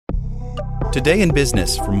Today in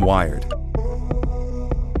Business from Wired.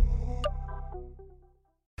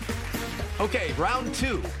 Okay, round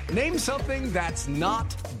two. Name something that's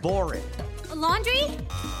not boring. A laundry?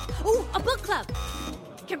 Ooh, a book club.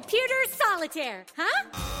 Computer solitaire, huh?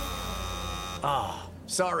 Ah, oh,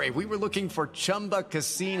 sorry, we were looking for Chumba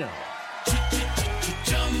Casino.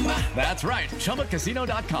 That's right,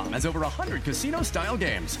 ChumbaCasino.com has over 100 casino-style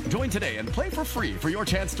games. Join today and play for free for your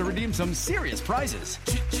chance to redeem some serious prizes.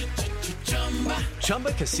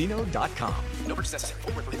 ChumbaCasino.com. No purchase necessary.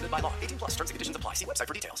 Void where prohibited by law. 18+ terms and conditions apply. See website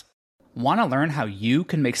for details. Want to learn how you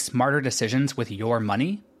can make smarter decisions with your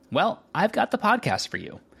money? Well, I've got the podcast for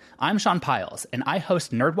you. I'm Sean Piles, and I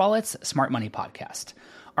host NerdWallet's Smart Money Podcast.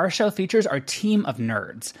 Our show features our team of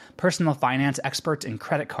nerds, personal finance experts in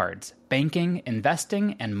credit cards, banking,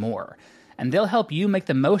 investing, and more. And they'll help you make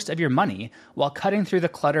the most of your money while cutting through the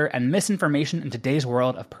clutter and misinformation in today's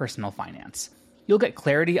world of personal finance. You'll get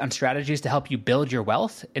clarity on strategies to help you build your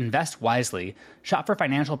wealth, invest wisely, shop for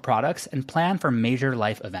financial products, and plan for major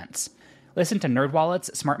life events. Listen to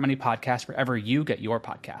NerdWallet's Smart Money Podcast wherever you get your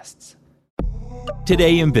podcasts.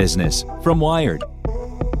 Today in Business from Wired.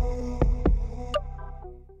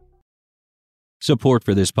 Support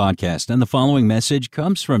for this podcast and the following message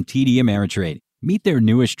comes from TD Ameritrade. Meet their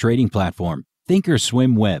newest trading platform,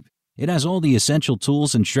 Thinkorswim Web. It has all the essential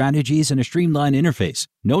tools and strategies in a streamlined interface.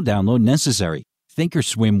 No download necessary.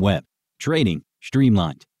 Thinkorswim Web. Trading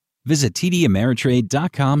streamlined. Visit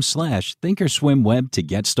tdameritrade.com/thinkorswimweb to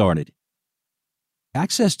get started.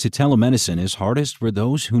 Access to telemedicine is hardest for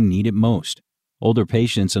those who need it most. Older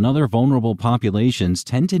patients and other vulnerable populations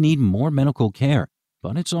tend to need more medical care,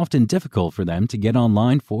 but it's often difficult for them to get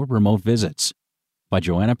online for remote visits. By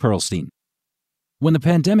Joanna Perlstein. When the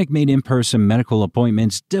pandemic made in-person medical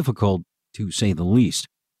appointments difficult, to say the least,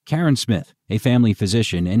 Karen Smith, a family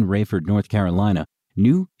physician in Rayford, North Carolina,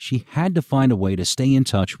 knew she had to find a way to stay in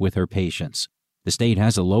touch with her patients. The state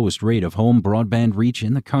has the lowest rate of home broadband reach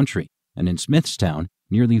in the country, and in Smithstown,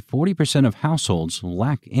 nearly 40% of households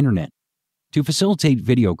lack internet. To facilitate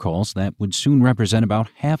video calls that would soon represent about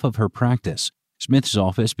half of her practice, Smith's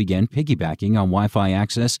office began piggybacking on Wi-Fi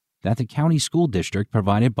access that the county school district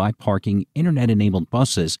provided by parking internet-enabled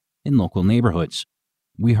buses in local neighborhoods.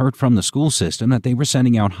 We heard from the school system that they were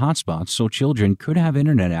sending out hotspots so children could have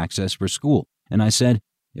internet access for school, and I said,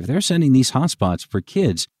 if they're sending these hotspots for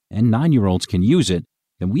kids and 9-year-olds can use it,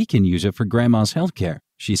 then we can use it for grandma's health care,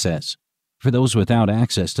 she says. For those without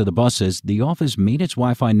access to the buses, the office made its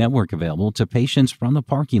Wi-Fi network available to patients from the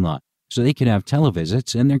parking lot so they could have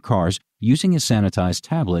televisits in their cars using a sanitized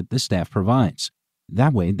tablet the staff provides.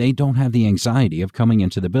 That way, they don't have the anxiety of coming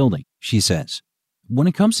into the building, she says. When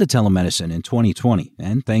it comes to telemedicine in 2020,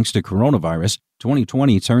 and thanks to coronavirus,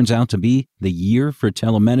 2020 turns out to be the year for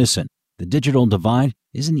telemedicine. The digital divide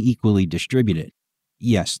isn't equally distributed.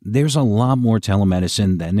 Yes, there's a lot more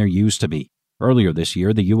telemedicine than there used to be. Earlier this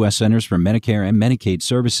year, the U.S. Centers for Medicare and Medicaid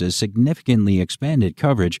Services significantly expanded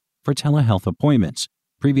coverage for telehealth appointments.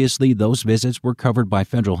 Previously, those visits were covered by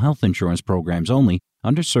federal health insurance programs only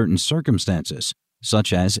under certain circumstances,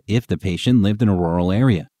 such as if the patient lived in a rural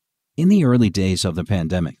area. In the early days of the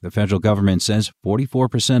pandemic, the federal government says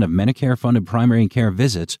 44% of Medicare-funded primary care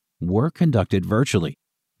visits were conducted virtually.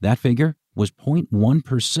 That figure was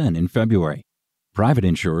 0.1% in February. Private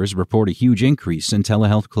insurers report a huge increase in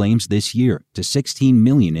telehealth claims this year to 16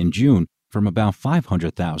 million in June from about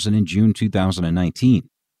 500,000 in June 2019.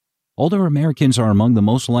 Older Americans are among the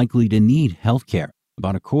most likely to need health care.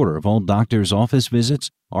 About a quarter of all doctors' office visits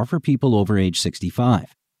are for people over age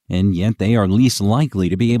 65, and yet they are least likely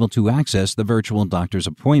to be able to access the virtual doctor's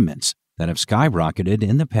appointments that have skyrocketed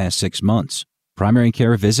in the past 6 months. Primary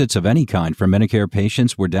care visits of any kind for Medicare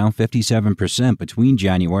patients were down 57% between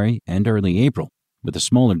January and early April, with a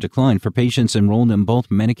smaller decline for patients enrolled in both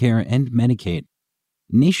Medicare and Medicaid.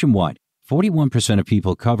 Nationwide, 41% of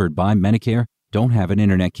people covered by Medicare don't have an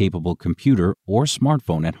internet-capable computer or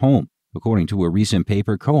smartphone at home, according to a recent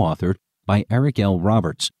paper co-authored by Eric L.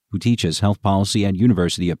 Roberts, who teaches health policy at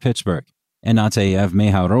University of Pittsburgh, and Nateyev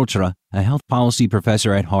Meharotra, a health policy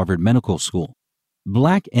professor at Harvard Medical School.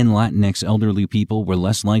 Black and Latinx elderly people were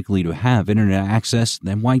less likely to have internet access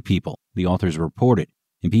than white people, the authors reported,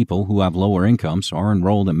 and people who have lower incomes, are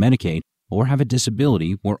enrolled in Medicaid, or have a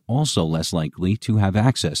disability were also less likely to have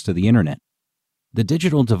access to the internet. The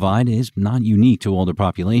digital divide is not unique to older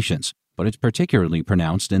populations, but it's particularly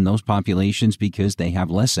pronounced in those populations because they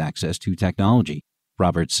have less access to technology,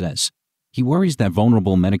 Roberts says. He worries that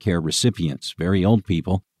vulnerable Medicare recipients, very old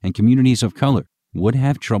people, and communities of color would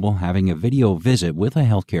have trouble having a video visit with a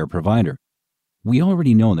healthcare provider. We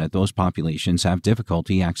already know that those populations have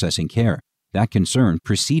difficulty accessing care. That concern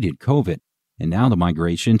preceded COVID. and now the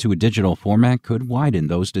migration to a digital format could widen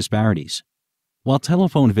those disparities. While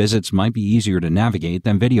telephone visits might be easier to navigate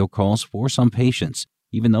than video calls for some patients,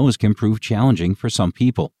 even those can prove challenging for some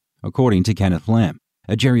people, according to Kenneth Lamb,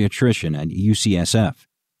 a geriatrician at UCSF.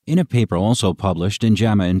 In a paper also published in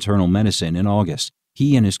JAMA Internal Medicine in August,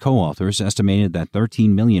 he and his co-authors estimated that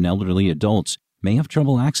 13 million elderly adults may have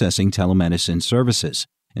trouble accessing telemedicine services,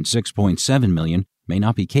 and 6.7 million may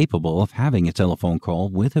not be capable of having a telephone call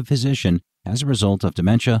with a physician as a result of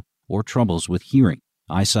dementia or troubles with hearing,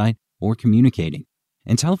 eyesight, or communicating.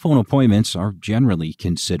 And telephone appointments are generally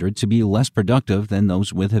considered to be less productive than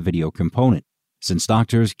those with a video component, since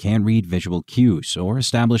doctors can't read visual cues or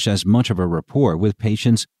establish as much of a rapport with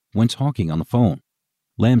patients when talking on the phone.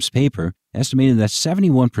 Lamb's paper estimated that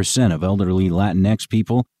 71% of elderly Latinx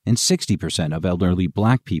people and 60% of elderly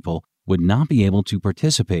Black people would not be able to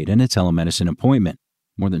participate in a telemedicine appointment.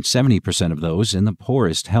 More than 70% of those in the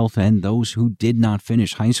poorest health and those who did not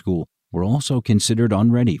finish high school were also considered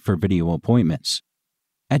unready for video appointments.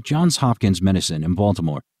 At Johns Hopkins Medicine in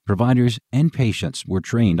Baltimore, providers and patients were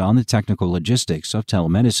trained on the technical logistics of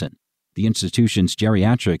telemedicine. The institution's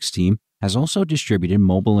geriatrics team has also distributed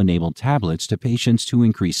mobile-enabled tablets to patients to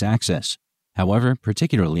increase access. However,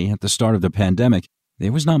 particularly at the start of the pandemic,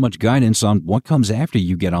 there was not much guidance on what comes after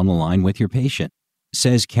you get on the line with your patient,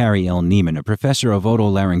 says Carrie L. Neiman, a professor of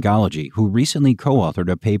otolaryngology who recently co-authored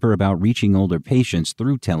a paper about reaching older patients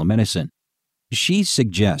through telemedicine. She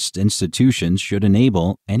suggests institutions should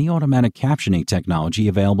enable any automatic captioning technology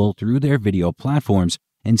available through their video platforms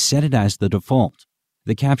and set it as the default.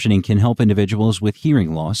 The captioning can help individuals with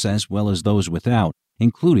hearing loss as well as those without,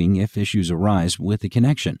 including if issues arise with the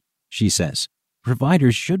connection, she says.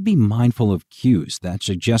 Providers should be mindful of cues that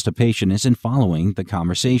suggest a patient isn't following the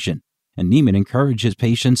conversation, and Neiman encourages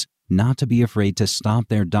patients not to be afraid to stop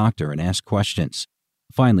their doctor and ask questions.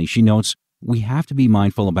 Finally, she notes, we have to be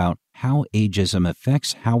mindful about how ageism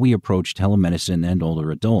affects how we approach telemedicine and older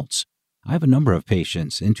adults. I have a number of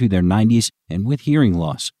patients into their 90s and with hearing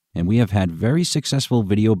loss, and we have had very successful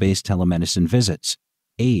video-based telemedicine visits.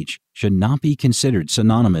 Age should not be considered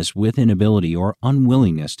synonymous with inability or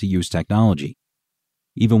unwillingness to use technology.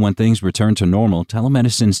 Even when things return to normal,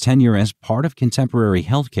 telemedicine's tenure as part of contemporary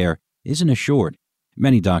healthcare isn't assured.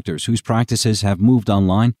 Many doctors whose practices have moved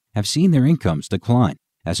online have seen their incomes decline,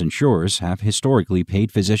 as insurers have historically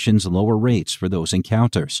paid physicians lower rates for those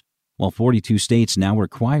encounters. While 42 states now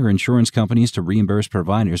require insurance companies to reimburse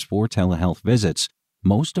providers for telehealth visits,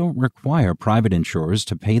 most don't require private insurers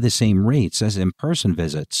to pay the same rates as in-person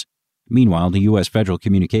visits. Meanwhile, the U.S. Federal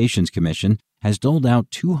Communications Commission has doled out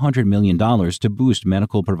 $200 million to boost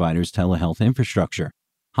medical providers' telehealth infrastructure.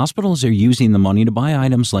 Hospitals are using the money to buy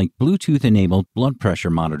items like Bluetooth-enabled blood pressure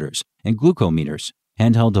monitors and glucometers,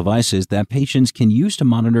 handheld devices that patients can use to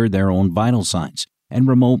monitor their own vital signs, and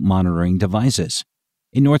remote monitoring devices.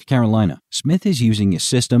 In North Carolina, Smith is using a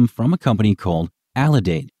system from a company called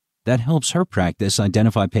Aledade that helps her practice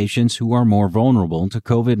identify patients who are more vulnerable to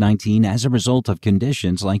COVID-19 as a result of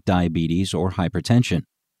conditions like diabetes or hypertension.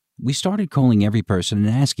 We started calling every person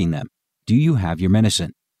and asking them, do you have your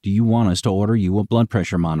medicine? Do you want us to order you a blood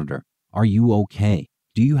pressure monitor? Are you okay?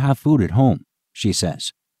 Do you have food at home? She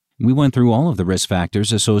says. We went through all of the risk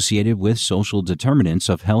factors associated with social determinants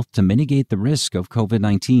of health to mitigate the risk of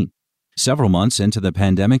COVID-19. Several months into the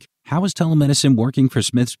pandemic, how is telemedicine working for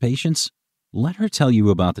Smith's patients? Let her tell you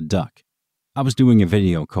about the duck. I was doing a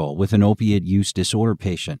video call with an opiate use disorder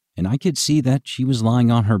patient, and I could see that she was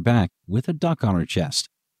lying on her back with a duck on her chest.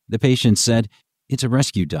 The patient said, "It's a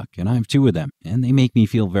rescue duck, and I have 2 of them, and they make me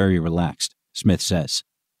feel very relaxed," Smith says.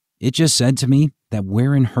 It just said to me that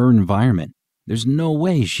we're in her environment. There's no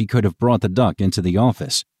way she could have brought the duck into the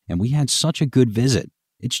office, and we had such a good visit.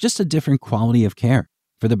 It's just a different quality of care.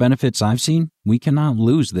 For the benefits I've seen, we cannot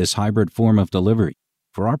lose this hybrid form of delivery.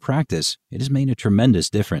 For our practice, it has made a tremendous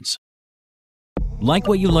difference. Like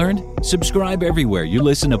what you learned? Subscribe everywhere you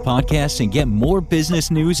listen to podcasts and get more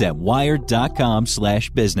business news at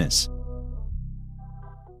wired.com/business.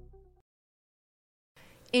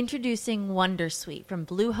 Introducing Wondersuite from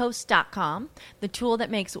Bluehost.com, the tool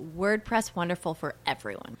that makes WordPress wonderful for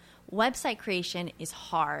everyone. Website creation is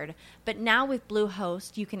hard, but now with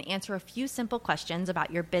Bluehost, you can answer a few simple questions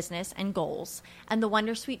about your business and goals, and the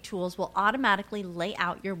Wondersuite tools will automatically lay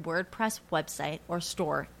out your WordPress website or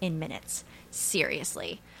store in minutes.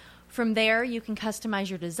 Seriously. From there, you can customize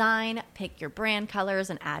your design, pick your brand colors,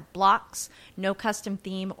 and add blocks. No custom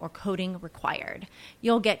theme or coding required.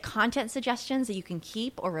 You'll get content suggestions that you can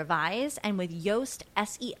keep or revise, and with Yoast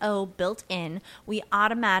SEO built in, we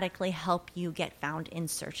automatically help you get found in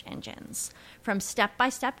search engines. From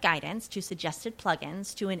step-by-step guidance to suggested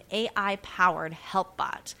plugins to an AI-powered help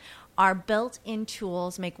bot, our built-in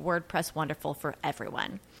tools make WordPress wonderful for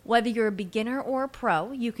everyone. Whether you're a beginner or a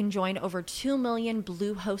pro, you can join over 2 million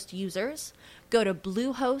Bluehost users. Go to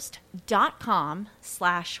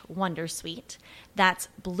bluehost.com/wondersuite. That's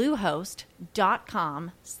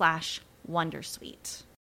bluehost.com/wondersuite.